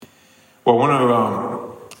Well, one of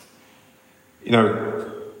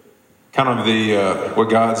kind of the what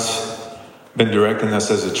God's been directing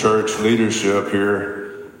us as a church leadership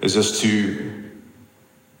here is just to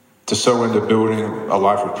sow into building a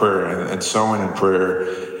life of prayer and sowing in prayer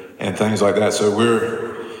and things like that. So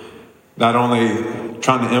we're not only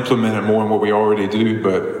trying to implement it more in what we already do,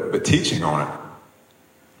 but teaching on it.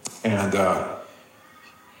 And I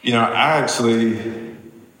actually,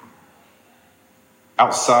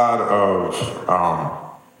 outside of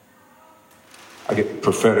I get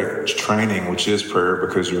prophetic training, which is prayer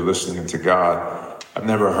because you're listening to God. I've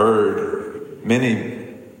never heard many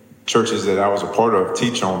churches that I was a part of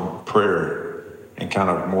teach on prayer and kind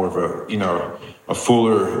of more of a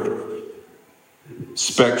fuller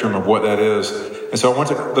spectrum of what that is. And so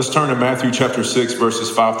let's turn to Matthew chapter 6, verses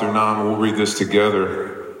 5 through 9. We'll read this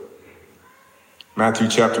together. Matthew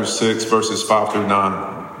chapter 6, verses 5 through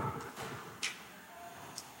 9.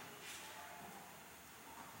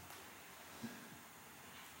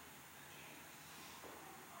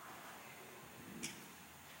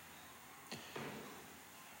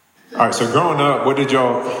 All right, so growing up, what did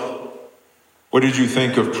you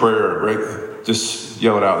think of prayer, right? Just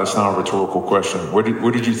yell it out. That's not a rhetorical question. What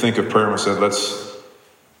did you think of prayer when I said,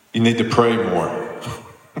 you need to pray more?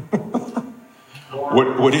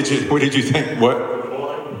 What did you think?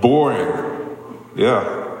 What? Boring.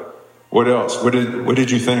 Yeah. What else? What did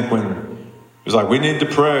you think when it was like, we need to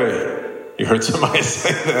pray? You heard somebody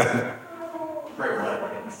say that. Pray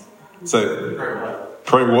what? Say, pray what?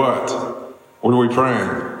 Pray what? What are we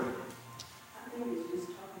praying?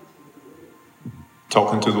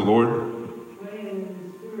 Talking to the Lord?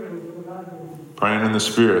 Praying in the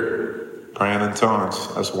Spirit. Praying in tongues.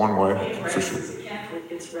 That's one way, for sure. As a Catholic,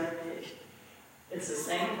 it's repetition. It's the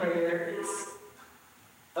same prayer. It's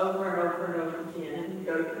over and over and over again. You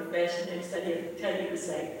go to confession, and they tell you to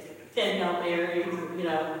say 10 Hail Marys,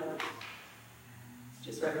 It's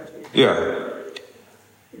just repetition. Yeah.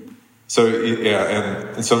 So, yeah,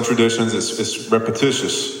 and in some traditions, it's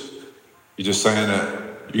repetitious. You're just saying it.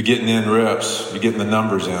 You're getting in reps. You're getting the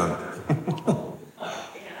numbers in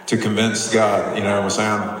to convince God. You know what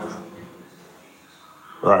I'm saying?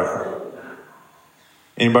 Right.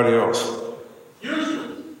 Anybody else?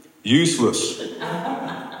 Useless.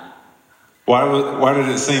 Why did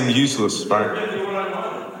it seem useless? Right?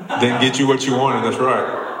 Didn't get you what you wanted. That's right.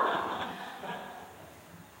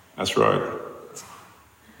 That's right.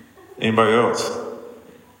 Anybody else?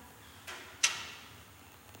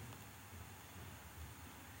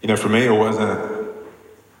 For me, it wasn't.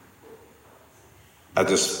 I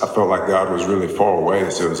felt like God was really far away.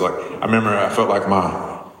 So it was like, I remember I felt like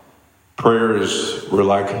my prayers were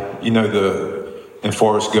like, in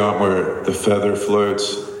Forrest Gump where the feather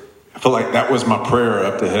floats. I felt like that was my prayer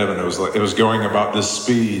up to heaven. It was like, it was going about this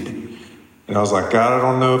speed. And I was like, God, I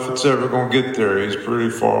don't know if it's ever going to get there. He's pretty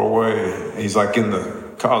far away. He's like in the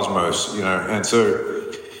cosmos, And so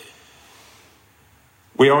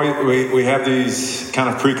we have these kind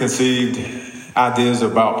of preconceived ideas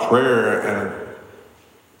about prayer, and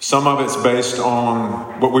some of it's based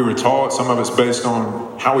on what we were taught, some of it's based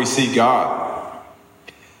on how we see God.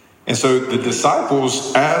 And so the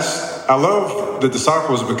disciples I love the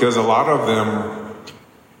disciples because a lot of them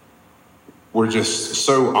were just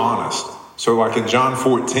so honest. So like in John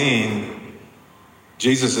 14,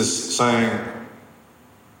 Jesus is saying,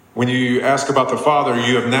 when you ask about the Father,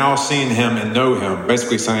 you have now seen him and know him.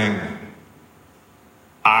 Basically saying,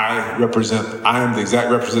 I am the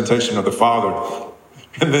exact representation of the Father.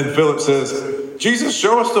 And then Philip says, Jesus,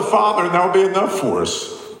 show us the Father and that will be enough for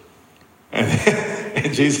us.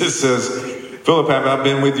 And Jesus says, Philip, have I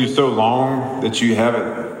been with you so long that you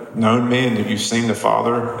haven't known me and you've seen the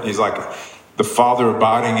Father? And he's like, the Father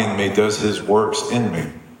abiding in me does his works in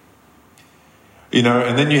me.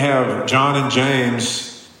 And then you have John and James,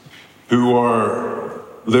 who are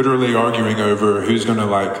literally arguing over who's going to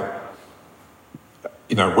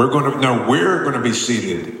we're going to be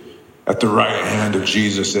seated at the right hand of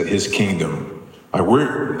Jesus at his kingdom.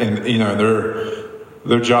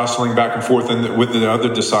 They're jostling back and forth with the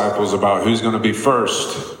other disciples about who's going to be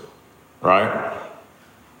first, right?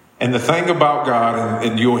 And the thing about God,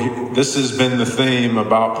 this has been the theme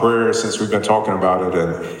about prayer since we've been talking about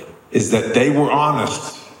it, is that they were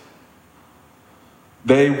honest.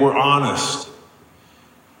 They were honest.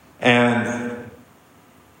 And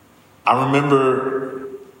I remember,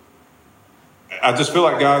 I just feel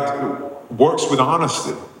like God works with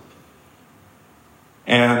honesty.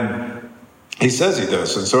 And he says he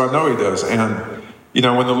does. And so I know he does. And,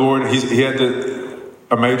 when the Lord, he had to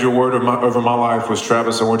a major word over my life was,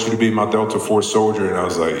 Travis, I want you to be my Delta Force soldier. And I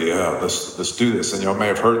was like, yeah, let's do this. And y'all may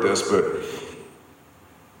have heard this,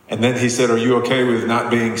 and then he said, are you okay with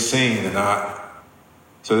not being seen?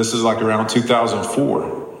 So this is like around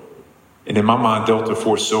 2004. And in my mind, Delta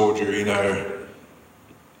Force soldier,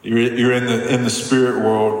 you're in the spirit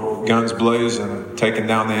world, guns blazing, taking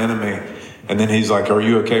down the enemy. And then he's like, are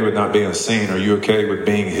you okay with not being seen? Are you okay with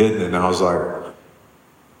being hidden? And I was like,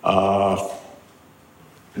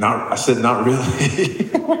 I said, not really.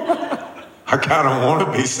 I kind of want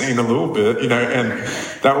to be seen a little bit, and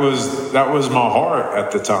that was my heart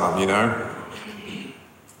at the time,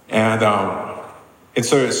 and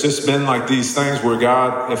so it's just been like these things where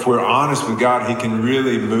God, if we're honest with God, he can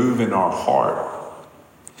really move in our heart.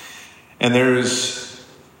 And there's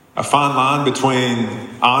a fine line between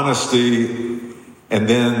honesty and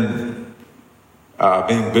then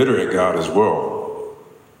being bitter at God as well.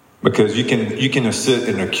 Because you can sit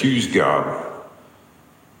and accuse God.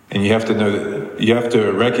 And you have to know that you have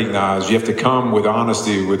to recognize, you have to come with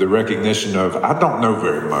honesty, with the recognition of, I don't know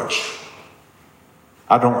very much.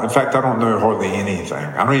 I don't know hardly anything.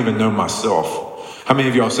 I don't even know myself. How many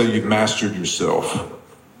of y'all say you've mastered yourself?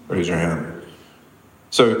 Raise your hand.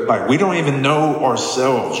 So, we don't even know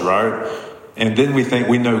ourselves, right? And then we think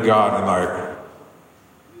we know God, and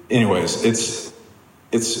anyways, it's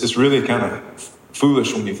really kind of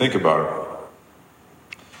foolish when you think about it.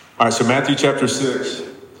 All right, so Matthew chapter 6,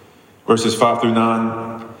 verses 5 through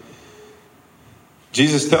 9.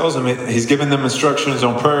 Jesus tells them, he's giving them instructions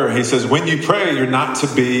on prayer. He says, when you pray, you're not to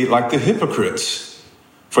be like the hypocrites,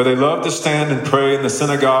 for they love to stand and pray in the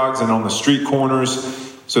synagogues and on the street corners,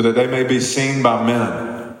 so that they may be seen by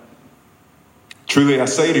men. Truly, I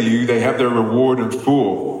say to you, they have their reward in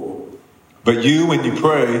full. But you, when you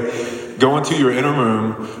pray, go into your inner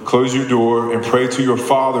room, close your door, and pray to your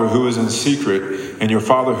Father who is in secret, and your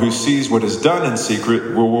Father who sees what is done in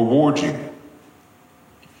secret will reward you.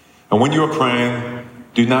 And when you are praying,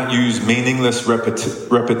 do not use meaningless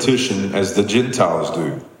repetition as the Gentiles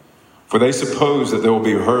do, for they suppose that they will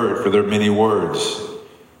be heard for their many words.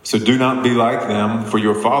 So do not be like them, for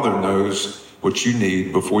your Father knows what you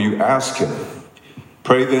need before you ask him.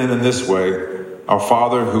 Pray then in this way, our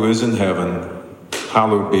Father who is in heaven,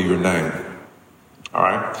 hallowed be your name. All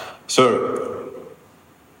right? So,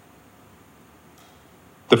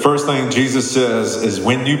 the first thing Jesus says is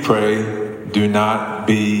when you pray, do not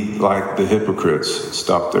be like the hypocrites.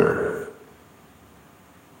 Stop there.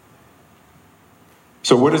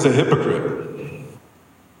 So what is a hypocrite?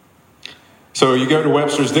 So you go to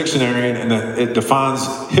Webster's dictionary and it defines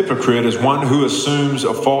hypocrite as one who assumes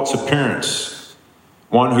a false appearance,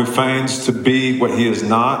 one who feigns to be what he is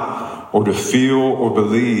not, or to feel or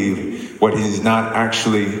believe what he does not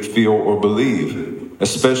actually feel or believe,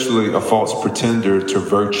 especially a false pretender to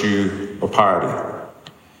virtue or piety.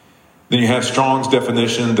 Then you have Strong's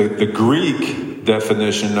definition. The Greek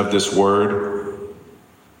definition of this word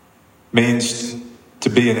means to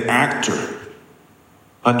be an actor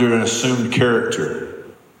under an assumed character.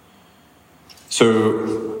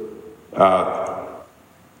 So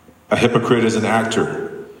a hypocrite is an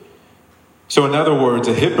actor. So in other words,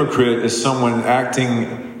 a hypocrite is someone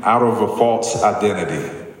acting out of a false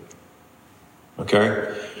identity.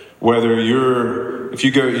 Okay? If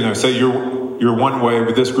you go, say you're one way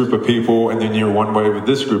with this group of people, and then you're one way with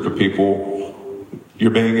this group of people,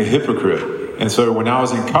 you're being a hypocrite. And so when I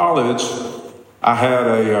was in college, I had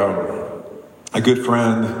a good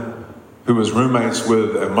friend who was roommates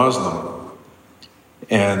with a Muslim,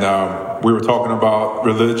 and we were talking about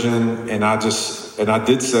religion, and I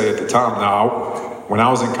did say at the time, now when I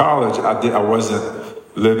was in college, I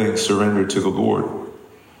wasn't living surrendered to the Lord.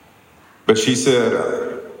 But she said,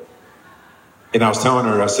 and I was telling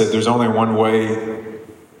her, I said, there's only one way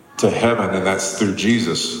to heaven, and that's through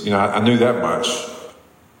Jesus. I knew that much.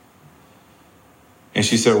 And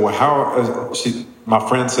she said, well, how? My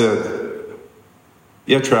friend said,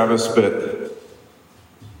 yeah, Travis, but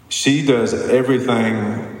she does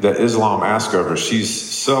everything that Islam asks of her. She's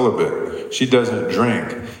celibate. She doesn't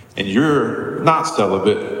drink. And you're not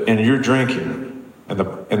celibate, and you're drinking. And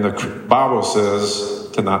the Bible says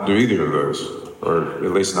to not do either of those, or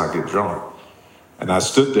at least not get drunk. And I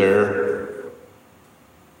stood there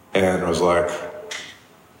and was like,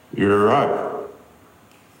 you're right.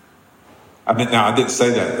 I didn't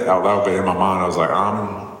say that out loud, but in my mind, I was like,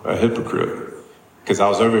 I'm a hypocrite. Because I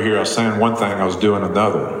was over here, I was saying one thing, I was doing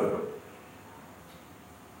another.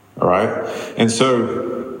 All right? And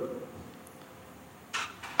so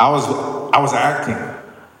I was acting.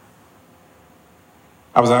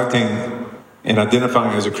 I was acting and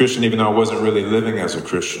identifying as a Christian, even though I wasn't really living as a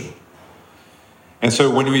Christian. And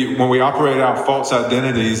so when we operate our false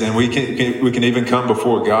identities, and we can even come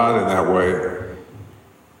before God in that way,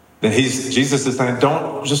 then Jesus is saying,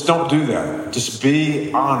 don't do that. Just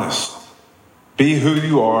be honest. Be who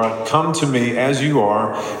you are. Come to me as you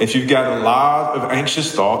are. If you've got a lot of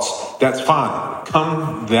anxious thoughts, that's fine.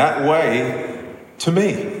 Come that way to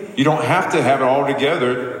me. You don't have to have it all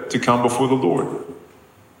together to come before the Lord.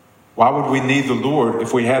 Why would we need the Lord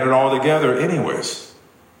if we had it all together anyways?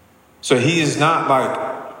 So he is not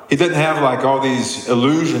like, he doesn't have like all these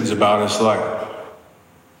illusions about us like,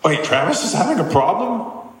 wait, Travis is having a problem?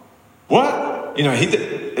 What? You know,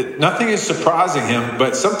 nothing is surprising him,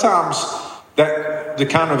 but sometimes that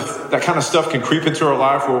kind of stuff can creep into our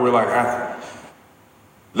life where we're like,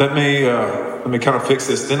 let me kind of fix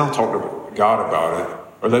this, then I'll talk to God about it.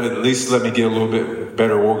 Or at least let me get a little bit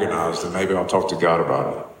better organized, and maybe I'll talk to God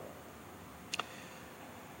about it.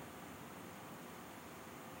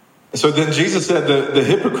 So then Jesus said the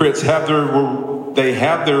hypocrites have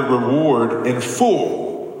their reward in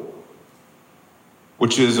full,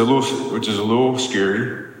 which is a little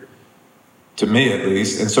scary to me at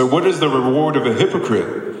least. And so what is the reward of a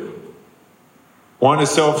hypocrite? One is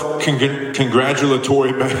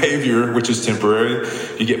self-congratulatory behavior, which is temporary.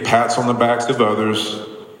 You get pats on the backs of others,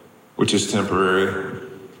 which is temporary.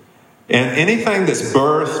 And anything that's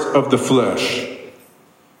birthed of the flesh,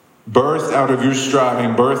 birthed out of your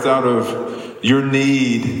striving, birthed out of your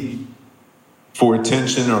need for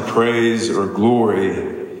attention or praise or glory.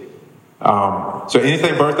 So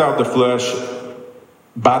anything birthed out of the flesh,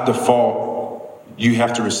 by default, you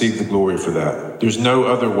have to receive the glory for that. There's no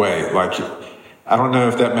other way. Like, I don't know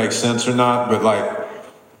if that makes sense or not, but like,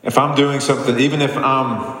 if I'm doing something, even if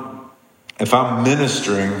I'm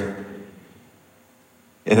ministering,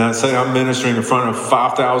 and I say I'm ministering in front of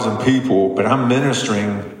 5,000 people, but I'm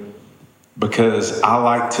ministering because I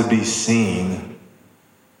like to be seen,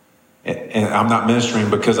 and I'm not ministering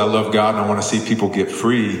because I love God and I want to see people get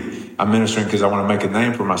free. I'm ministering because I want to make a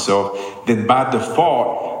name for myself. Then by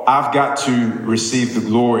default, I've got to receive the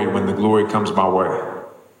glory when the glory comes my way.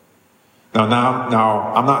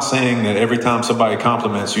 Now, I'm not saying that every time somebody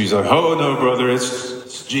compliments you, you're like, oh no, brother,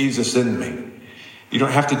 it's Jesus in me. You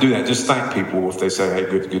don't have to do that. Just thank people if they say, hey,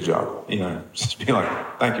 good job. You know, just be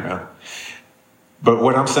like, thank you, man. But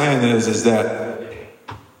what I'm saying is that,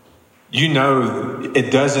 you know, it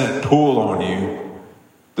doesn't pull on you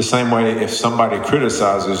the same way if somebody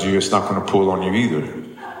criticizes you, it's not going to pull on you either.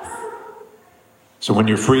 So when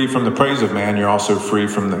you're free from the praise of man, you're also free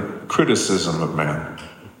from the criticism of man.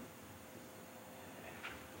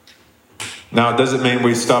 Now, it doesn't mean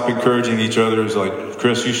we stop encouraging each other. It's like,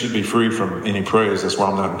 Chris, you should be free from any praise. That's why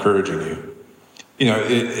I'm not encouraging you. You know,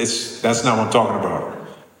 that's not what I'm talking about.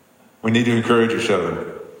 We need to encourage each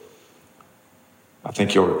other. I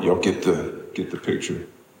think you'll get the picture.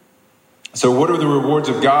 So what are the rewards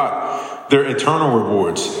of God? They're eternal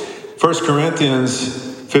rewards. 1 Corinthians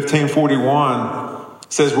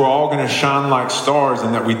 15:41 says we're all going to shine like stars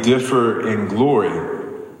and that we differ in glory.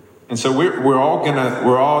 And so we're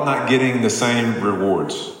all not getting the same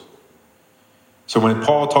rewards. So when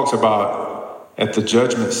Paul talks about at the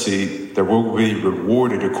judgment seat that we'll be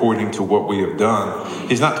rewarded according to what we have done,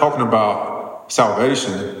 he's not talking about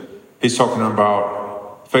salvation. He's talking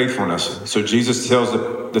about faithfulness. So Jesus tells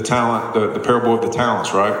the parable of the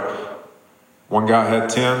talents, right? One guy had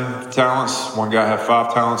 10 talents, one guy had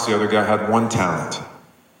 5 talents, the other guy had 1 talent.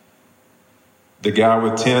 The guys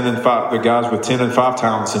with 10 and 5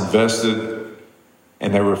 talents invested,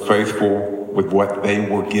 and they were faithful with what they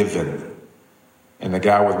were given. And the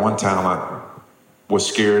guy with 1 talent was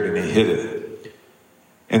scared and he hid it.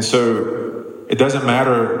 And so it doesn't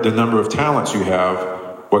matter the number of talents you have.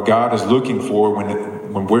 What God is looking for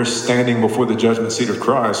when we're standing before the judgment seat of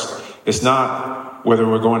Christ, it's not whether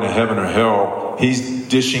we're going to heaven or hell. He's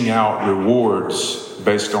dishing out rewards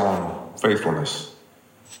based on faithfulness.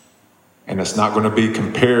 And it's not going to be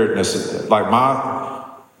compared. Like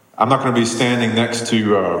I'm not going to be standing next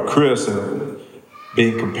to Chris and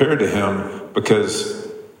being compared to him, because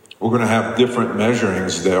we're going to have different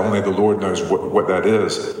measurings that only the Lord knows what that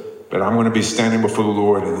is. But I'm going to be standing before the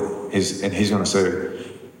Lord, and he's going to say,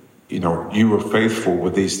 you know, you were faithful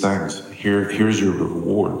with these things. Here's your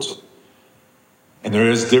rewards. And there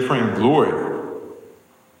is differing glory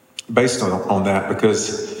based on that,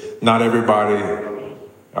 because not everybody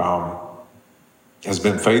has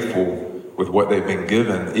been faithful with what they've been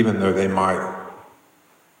given, even though they might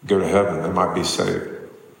go to heaven, they might be saved.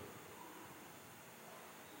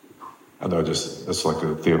 I know that's like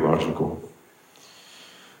a theological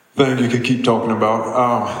thing you could keep talking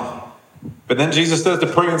about. But then Jesus says to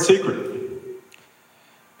pray in secret.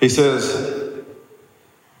 He says,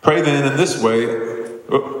 Pray then in this way.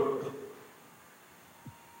 Oh,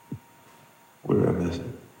 what did I miss?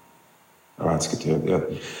 All right, let's get to it.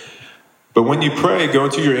 Yeah. But when you pray, go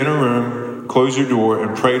into your inner room, close your door,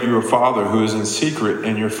 and pray to your Father who is in secret,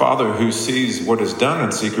 and your Father who sees what is done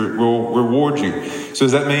in secret will reward you. So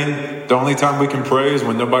does that mean the only time we can pray is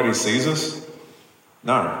when nobody sees us?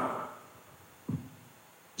 No.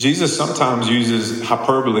 Jesus sometimes uses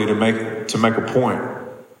hyperbole to make a point.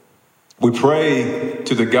 We pray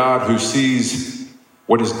to the God who sees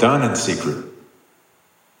what is done in secret.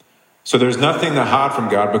 So there's nothing to hide from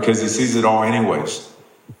God because he sees it all anyways.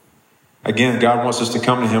 Again, God wants us to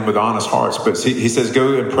come to him with honest hearts, but he says,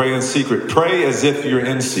 go and pray in secret. Pray as if you're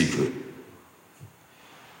in secret.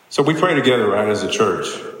 So we pray together, right, as a church.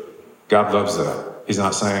 God loves that. He's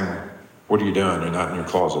not saying, what are you doing? You're not in your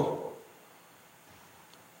closet.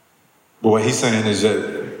 But what he's saying is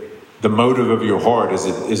that the motive of your heart, is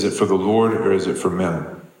it for the Lord or is it for men?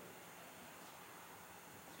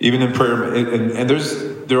 Even in prayer, and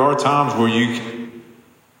there are times where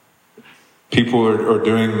people are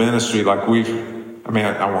doing ministry like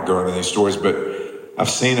I won't go into these stories, but I've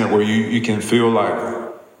seen it where you can feel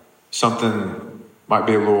like something might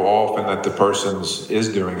be a little off and that the person is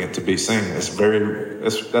doing it to be seen. That's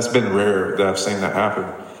been rare that I've seen that happen,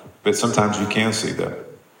 but sometimes you can see that.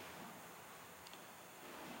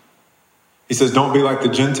 He says, don't be like the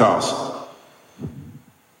Gentiles.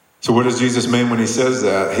 So what does Jesus mean when he says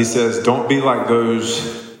that? He says, don't be like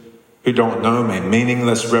those who don't know me,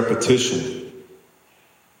 meaningless repetition.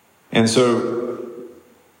 And so,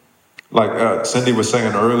 like Cindy was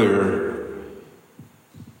saying earlier,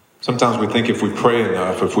 sometimes we think if we pray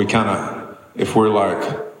enough, if we're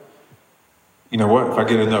like, you know what,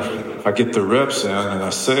 if I get the reps in and I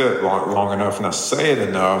say it long enough and I say it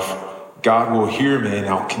enough, God will hear me and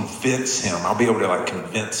I'll convince him. I'll be able to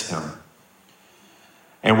convince him.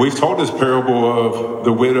 And we've told this parable of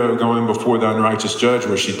the widow going before the unrighteous judge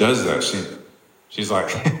where she does that. He's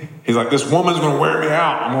like, this woman's going to wear me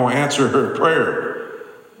out. I'm going to answer her prayer.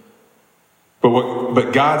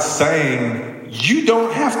 But God's saying, you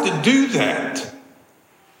don't have to do that.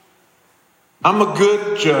 I'm a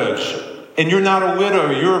good judge. And you're not a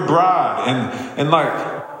widow. You're a bride. And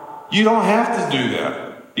you don't have to do that.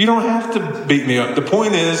 You don't have to beat me up. The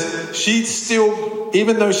point is, she still,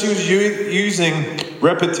 even though she was using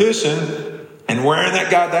repetition and wearing that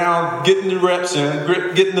guy down, getting the reps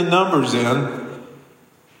in, getting the numbers in,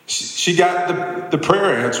 she got the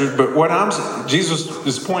prayer answered. But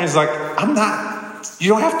Jesus' point is you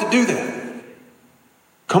don't have to do that.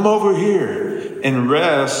 Come over here and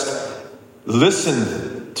rest.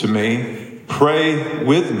 Listen to me. Pray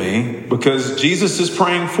with me because Jesus is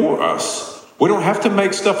praying for us. We don't have to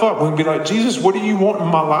make stuff up. We can be like, Jesus, what do you want in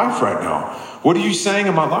my life right now? What are you saying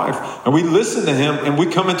in my life? And we listen to him and we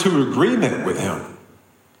come into agreement with him.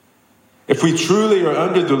 If we truly are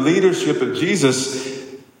under the leadership of Jesus,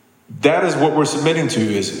 that is what we're submitting to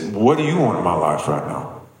is, what do you want in my life right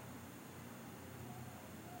now?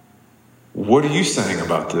 What are you saying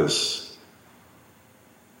about this?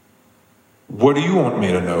 What do you want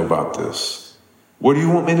me to know about this? What do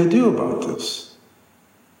you want me to do about this?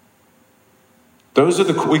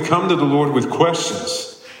 We come to the Lord with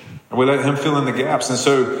questions and we let him fill in the gaps. And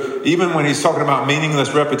so even when he's talking about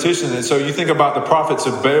meaningless repetition, and so you think about the prophets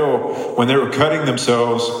of Baal when they were cutting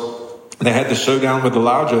themselves, and they had the showdown with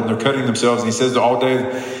Elijah and they're cutting themselves and he says all day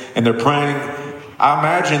and they're praying. I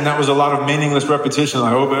imagine that was a lot of meaningless repetition,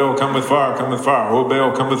 like, oh Baal, come with fire, come with fire. Oh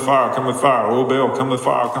Baal, come with fire, come with fire. Oh Baal, come with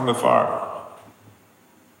fire, come with fire.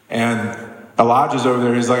 And Elijah's over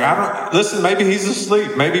there. He's like, listen, maybe he's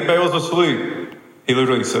asleep. Maybe Baal's asleep. He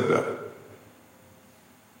literally said that.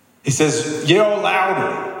 He says, yell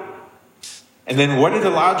louder. And then what did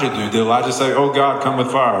Elijah do? Did Elijah say, oh God, come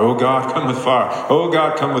with fire. Oh God, come with fire. Oh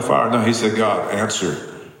God, come with fire. No, he said, God,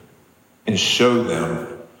 answer and show them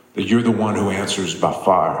that you're the one who answers by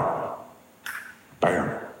fire.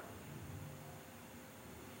 Bam.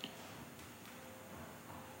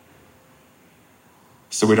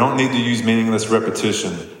 So we don't need to use meaningless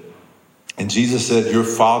repetition. And Jesus said, your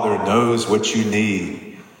Father knows what you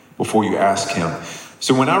need before you ask him.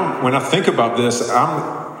 So when I think about this,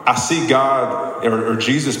 I see God or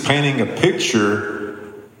Jesus painting a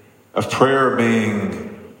picture of prayer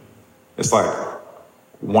being, it's like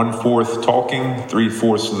 1/4 talking,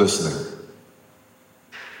 3/4 listening.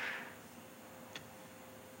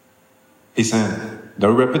 He's saying,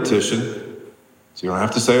 no repetition. So you don't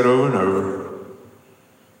have to say it over and over.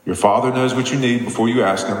 Your Father knows what you need before you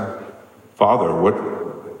ask him. Father,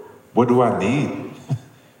 what do I need?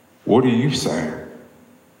 What are you saying?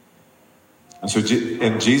 And so,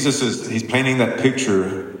 Jesus he's painting that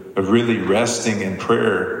picture of really resting in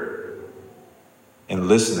prayer and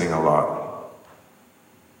listening a lot.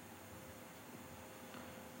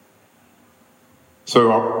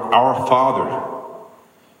 So our Father,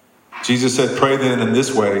 Jesus said, pray then in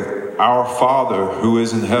this way, our Father who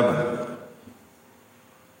is in heaven.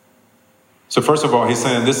 So first of all, he's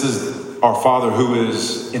saying this is our Father who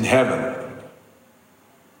is in heaven.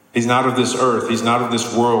 He's not of this earth. He's not of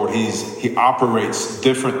this world. He operates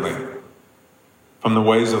differently from the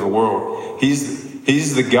ways of the world.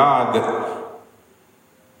 He's the God that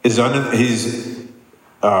is as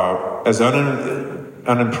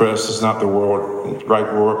unimpressed is not the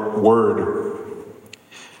right word.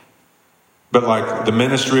 But like the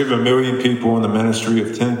ministry of 1 million people and the ministry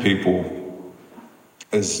of 10 people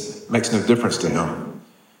makes no difference to him,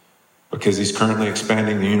 because he's currently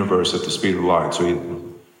expanding the universe at the speed of light. So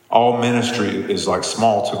all ministry is like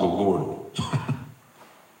small to the Lord.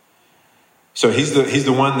 So he's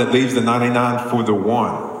the one that leaves the 99 for the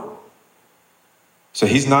one. So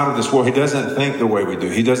he's not of this world. He doesn't think the way we do.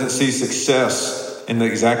 He doesn't see success in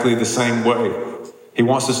exactly the same way. He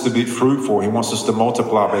wants us to be fruitful. He wants us to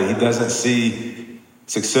multiply, but he doesn't see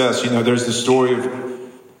success. You know, there's the story of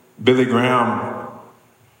Billy Graham,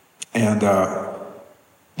 and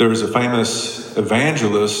there was a famous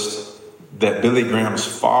evangelist that Billy Graham's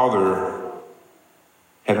father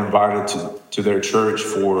had invited to their church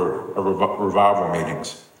for a revival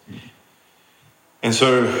meetings. And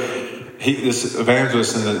so this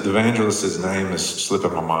evangelist, and the evangelist's name is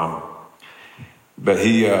slipping my mind, but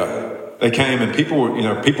they came, and people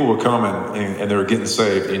were coming and they were getting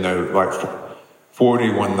saved, like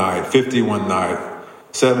 40 one night, 50 one night,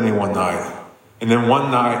 70 one night. And then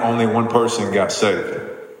one night, only one person got saved.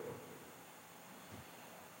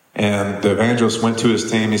 And the evangelist went to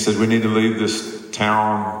his team. He said, we need to leave this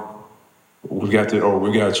town. We got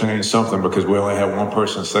to change something, because we only had one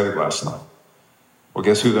person saved last night. Well,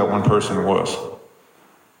 guess who that one person was? It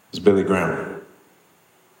was Billy Graham.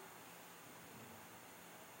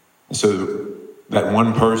 And so that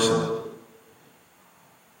one person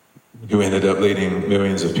who ended up leading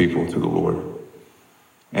millions of people to the Lord.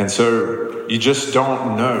 And so you just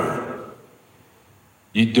don't know.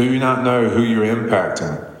 You do not know who you're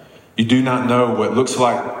impacting. You do not know what looks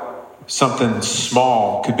like something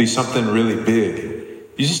small could be something really big.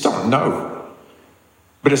 You just don't know.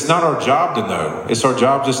 But it's not our job to know. It's our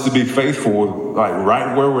job just to be faithful, like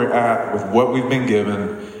right where we're at with what we've been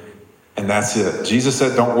given. And that's it. Jesus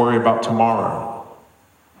said, don't worry about tomorrow.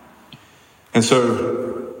 And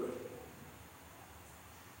so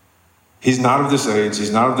he's not of this age.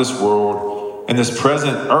 He's not of this world. And this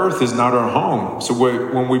present earth is not our home. So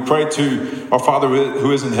when we pray to our Father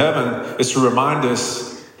who is in heaven, it's to remind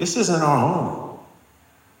us, this isn't our home.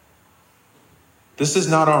 This is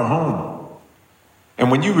not our home. And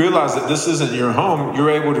when you realize that this isn't your home, you're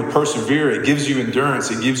able to persevere. It gives you endurance.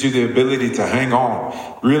 It gives you the ability to hang on,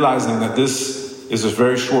 realizing that this is a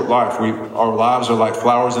very short life. Our lives are like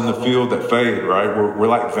flowers in the field that fade, right? We're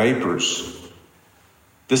like vapors.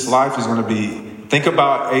 This life is going to be, think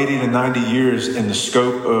about 80 to 90 years in the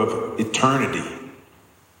scope of eternity.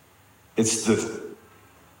 It's the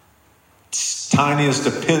tiniest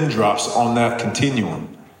of pin drops on that continuum.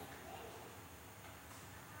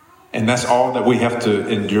 And that's all that we have to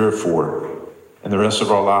endure for. And the rest of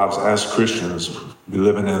our lives as Christians, be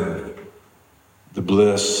living in the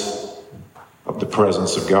bliss of the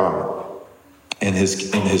presence of God and His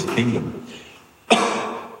kingdom.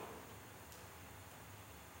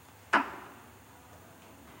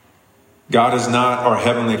 God is not our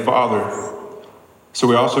Heavenly Father. So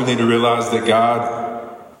we also need to realize that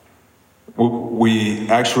we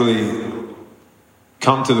actually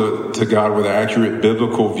come to God with an accurate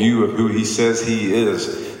biblical view of who He says He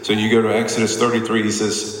is. So you go to Exodus 33, He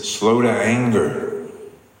says, slow to anger,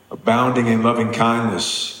 abounding in loving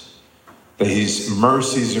kindness, that His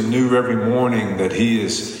mercies are new every morning, that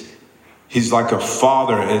He's like a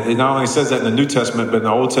father. It not only says that in the New Testament, but in the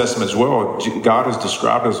Old Testament as well. God is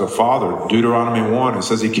described as a father. Deuteronomy 1, it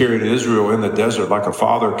says He carried Israel in the desert like a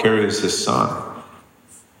father carries his son.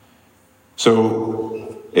 So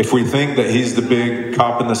if we think that He's the big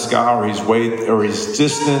cop in the sky, or He's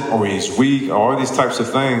distant, or He's weak, or all these types of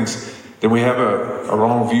things, then we have a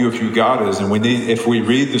wrong view of who God is. And if we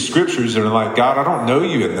read the scriptures and are like, God, I don't know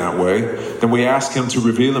you in that way, then we ask Him to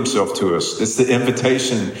reveal Himself to us. It's the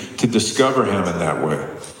invitation to discover Him in that way.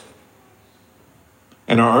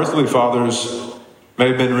 And our earthly fathers may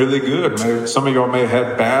have been really good. Some of y'all may have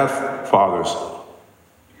had bad fathers.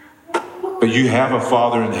 But you have a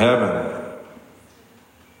Father in heaven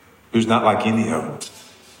who's not like any of them.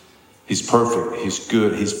 He's perfect. He's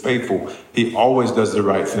good. He's faithful. He always does the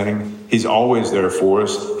right thing. He's always there for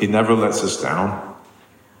us. He never lets us down.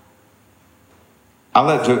 I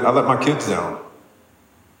let my kids down.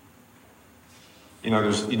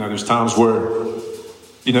 There's times where,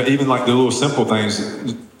 even like the little simple things.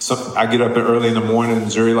 I get up early in the morning, and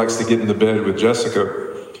Zuri likes to get into bed with Jessica.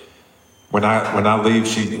 When I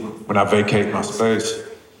leave, when I vacate my space,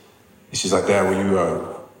 and she's like, "Dad, will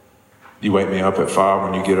you wake me up at 5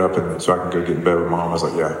 when you get up, and so I can go get in bed with Mom?" I was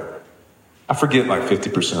like, "Yeah." I forget like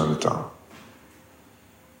 50% of the time.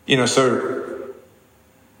 So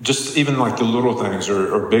just even like the little things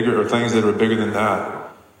or bigger or things that are bigger than that.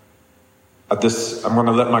 I'm going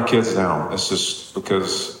to let my kids down. It's just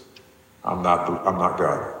because I'm not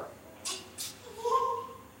God.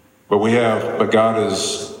 But God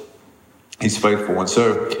He's faithful. And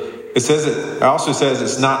so it also says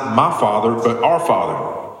it's not my Father, but our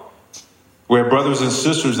Father. We have brothers and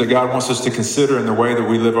sisters that God wants us to consider in the way that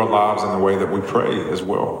we live our lives and the way that we pray as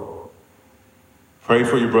well. Pray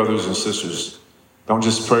for your brothers and sisters. Don't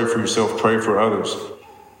just pray for yourself, pray for others.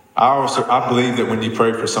 I believe that when you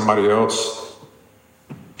pray for somebody else,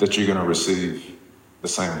 that you're going to receive the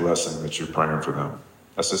same blessing that you're praying for them.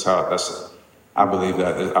 I believe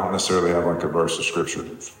that. I don't necessarily have like a verse of scripture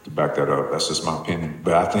to back that up. That's just my opinion.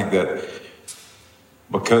 But I think that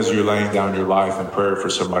because you're laying down your life in prayer for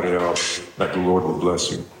somebody else, that the Lord will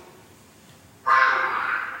bless you.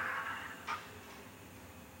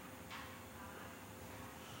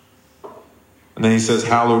 And then he says,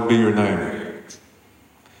 hallowed be your name.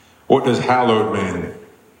 What does hallowed mean?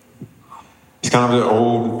 It's kind of the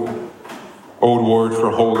old word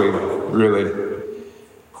for holy, really.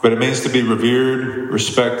 But it means to be revered,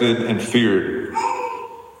 respected, and feared.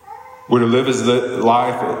 We're to live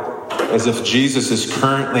life as if Jesus is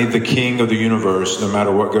currently the king of the universe, no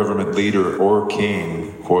matter what government leader or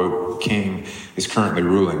king, quote, king, is currently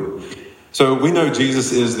ruling. So we know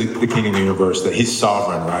Jesus is the king of the universe, that he's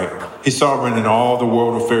sovereign, right? He's sovereign in all the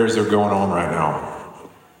world affairs that are going on right now.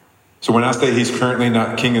 So when I say he's currently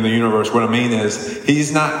not king of the universe, what I mean is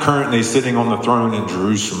he's not currently sitting on the throne in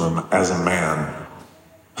Jerusalem as a man,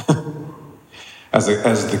 as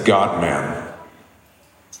the God man.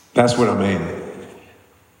 That's what I mean.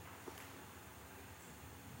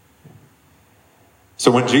 So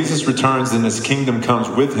when Jesus returns and his kingdom comes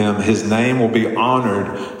with him, his name will be honored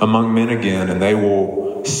among men again, and they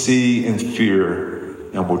will see and fear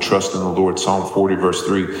and will trust in the Lord. Psalm 40, verse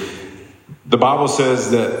 3. The Bible says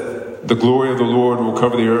that the glory of the Lord will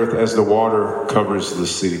cover the earth as the water covers the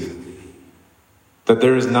sea. That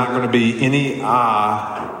there is not going to be any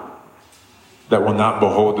eye that will not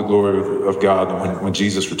behold the glory of God when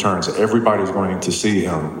Jesus returns. Everybody's going to see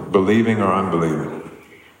him, believing or unbelieving.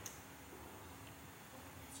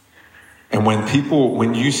 And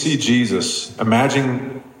when you see Jesus,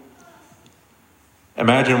 imagine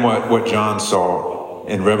what John saw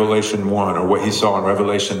in Revelation 1, or what he saw in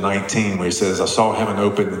Revelation 19, where he says, I saw heaven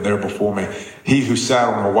open, and there before me, he who sat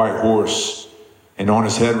on a white horse, and on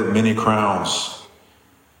his head were many crowns.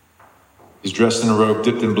 He's dressed in a robe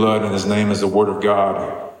dipped in blood, and his name is the Word of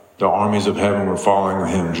God. The armies of heaven were following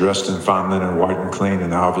him, dressed in fine linen, white and clean,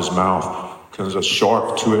 and out of his mouth comes a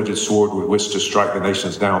sharp two-edged sword with which to strike the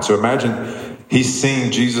nations down. So imagine he's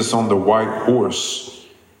seeing Jesus on the white horse,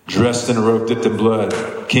 dressed in a robe dipped in blood,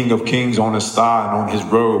 King of Kings on his thigh and on his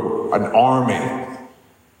robe, an army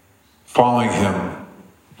following him,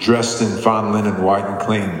 dressed in fine linen, white and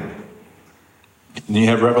clean. And you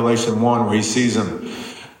have Revelation 1 where he sees him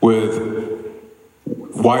with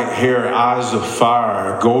white hair, eyes of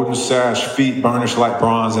fire, golden sash, feet burnished like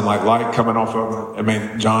bronze, and like light coming off of him. I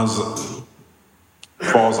mean, John's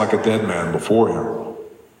falls like a dead man before him.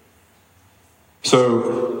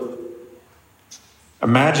 So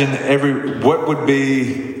imagine what would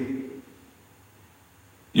be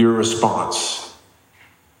your response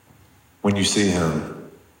when you see him?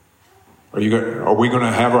 Are we going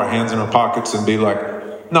to have our hands in our pockets and be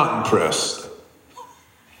like, not impressed?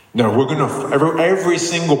 No, every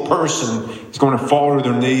single person is going to fall to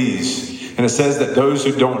their knees. And it says that those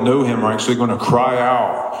who don't know him are actually going to cry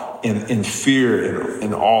out in fear and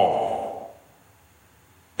in awe.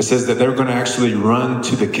 It says that they're going to actually run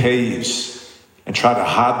to the caves and try to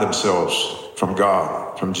hide themselves from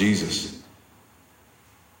God, from Jesus.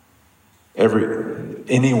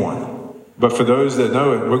 Anyone. But for those that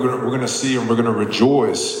know it, we're going to see him, we're going to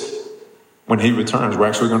rejoice when he returns. We're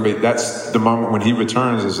actually going to that's the moment when he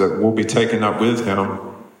returns, is that we'll be taken up with him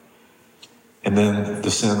and then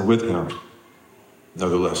descend with him.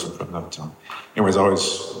 Another lesson for another time. Anyways, I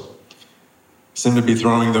always seem to be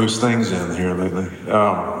throwing those things in here lately.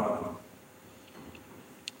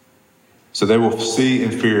 So they will see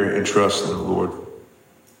and fear and trust in the Lord.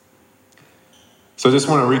 So I just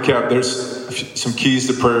want to recap. There's some keys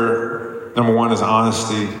to prayer. Number one is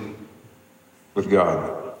honesty with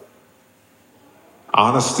God.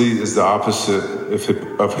 Honesty is the opposite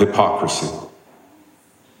of hypocrisy.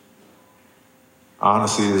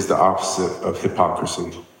 Honesty is the opposite of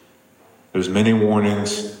hypocrisy. There's many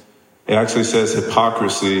warnings. It actually says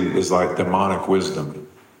hypocrisy is like demonic wisdom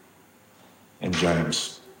in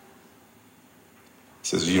James. It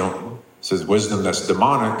says wisdom that's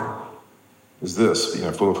demonic is this,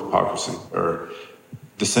 full of hypocrisy or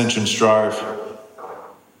dissension, strife.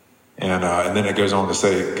 And then it goes on to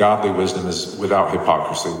say godly wisdom is without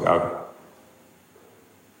hypocrisy.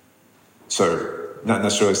 So not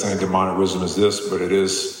necessarily saying demonic wisdom is this, but it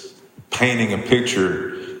is painting a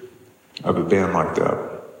picture of it being like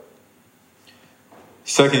that.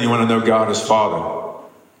 Second, you want to know God as Father.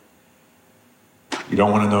 You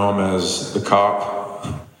don't want to know him as the cop.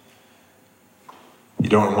 You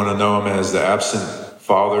don't want to know him as the absent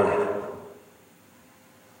father.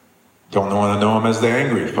 Don't want to know him as the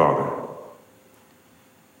angry father.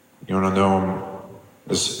 You want to know him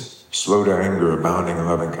as slow to anger, abounding in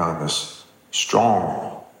loving kindness,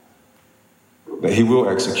 strong, that he will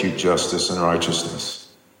execute justice and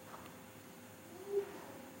righteousness.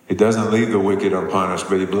 He doesn't leave the wicked unpunished,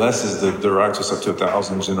 but he blesses the righteous up to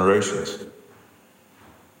 1,000 generations.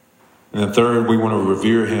 And then third, we want to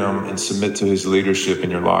revere him and submit to his leadership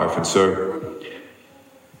in your life. And so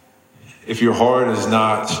if your heart is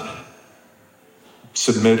not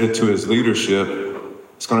submitted to his leadership,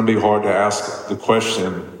 it's going to be hard to ask the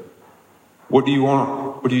question, what do you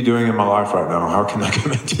want? What are you doing in my life right now? How can I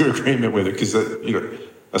come into agreement with it? Because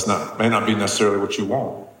that's may not be necessarily what you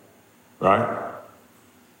want, right?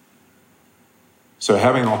 So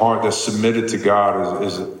having a heart that's submitted to God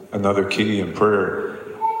is another key in prayer.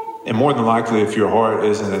 And more than likely, if your heart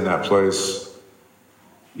isn't in that place,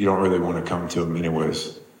 you don't really want to come to him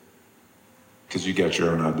anyways, because you got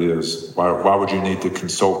your own ideas. Why would you need to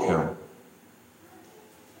consult him?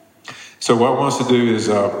 So what I want us to do is,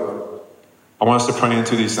 I want us to pray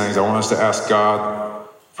into these things. I want us to ask God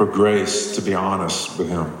for grace to be honest with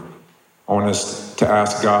him. I want us to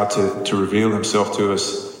ask God to reveal himself to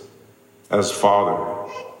us as Father,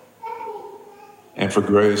 and for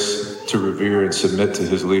grace to revere and submit to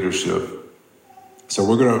his leadership. So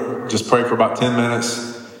we're going to just pray for about 10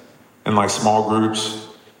 minutes in like small groups.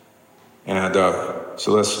 And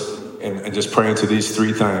so let's just pray into these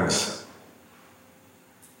three things.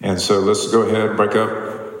 And so let's go ahead and break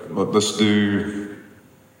up. We'll do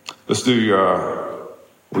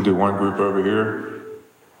one group over here,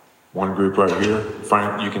 one group right here.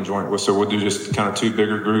 Frank, you can join. So we'll do just kind of two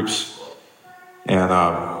bigger groups and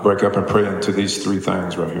break up and pray into these three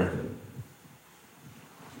things right here.